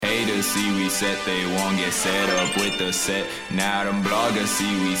niggas see we set, they won't get set up with the set. Now them bloggers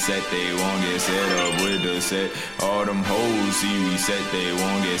see we set, they won't get set up with the set. All them hoes see we set, they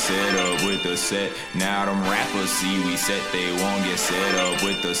won't get set up with the set. Now them rappers see we set, they won't get set up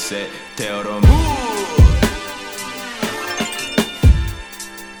with the set. Tell them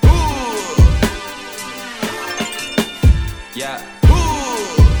yeah.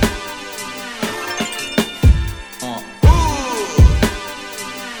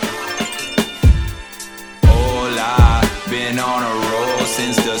 Hola, been on a roll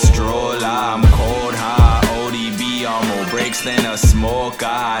since the stroller. I'm cold high, ODB on more breaks than a smoke.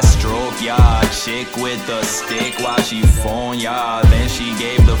 I stroke ya, chick with the stick while she phone ya. Then she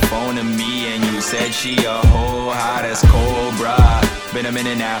gave the phone to me and you said she a hoe hot as cobra. Been a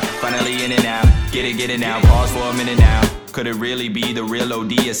minute now, finally in and out. Get it now, pause for a minute now. Could it really be the real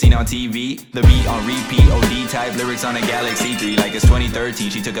OD as seen on TV? The beat on repeat, OD type lyrics on a Galaxy 3 like it's 2013.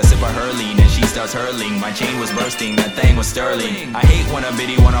 She took a sip of her lean and she starts hurling. My chain was bursting, that thing was sterling. I hate when a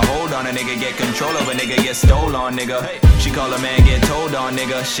biddy wanna hold on a nigga, get control of a nigga, get stole on nigga. She call a man, get told on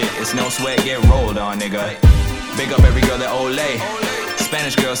nigga. Shit, it's no sweat, get rolled on nigga. Big up every girl that ole.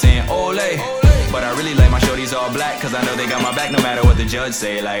 Spanish girl saying ole. But I really like my shorties all black, cause I know they got my back no matter what the judge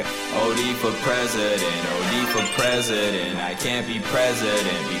say. Like, OD for president, OD for president. I can't be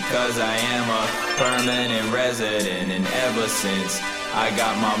president because I am a permanent resident. And ever since I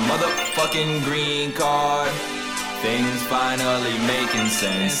got my motherfucking green card, things finally making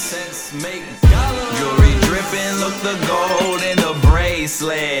sense. Jewelry dripping, look the gold in the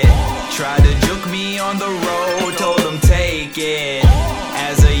bracelet. Tried to juke me on the road, told them take it.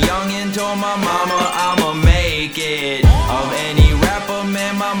 As a youngin' told my mama I'ma make it. Of any rapper,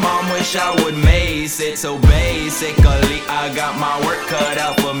 man, my mom wish I would mace it. So basically, I got my work cut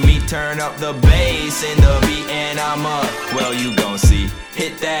out for me. Turn up the bass in the beat and I'm up. Well, you gon' see.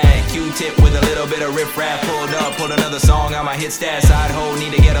 Hit that Q-tip with a little bit of riff-rap. Pulled another song on my hit stat. Side hoe,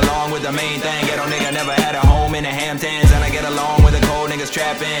 need to get along with the main thing. Ghetto nigga never had a home in the Hamptons. And I get along with the cold niggas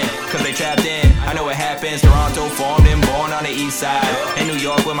trapping, cause they trapped in. I know it happens. Toronto formed and born on the east side. In New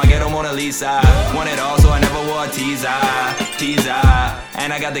York with my ghetto Mona Lisa. Want it all, so I never wore a teaser.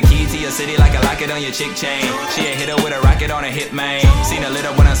 And I got the key to your city like a locket on your chick chain. She a hitter with a rocket on a hit, man. Seen her lit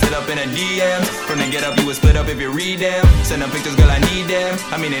up when I slid up in her DMs. From the get up, you would split up if you read them. Send them pictures, girl, I need them.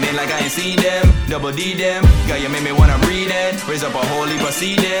 I mean, it ain't like I ain't seen them. Double D them. Girl, you make me wanna breathe in. Raise up a whole heap of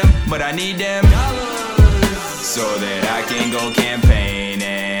see them. But I need them so that I can go campaigning.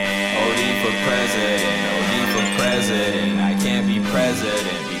 OD for president, OD for president. I can't be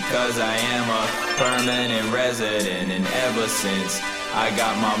president because I am a permanent resident. And ever since I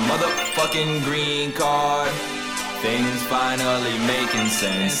got my motherfucking green card, things finally making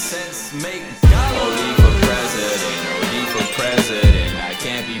sense. OD for president, OD for president. I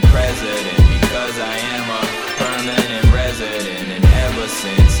can't be president because I am a permanent resident. And ever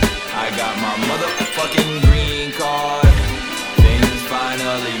since I got my motherfucking green card, things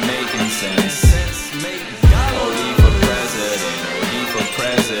finally making sense. OD for president, OD for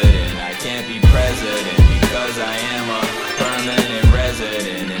president. I can't be president because I am a permanent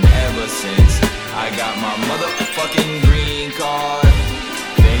resident. And ever since I got my motherfucking green card,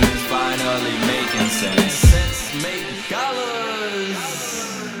 things finally making sense.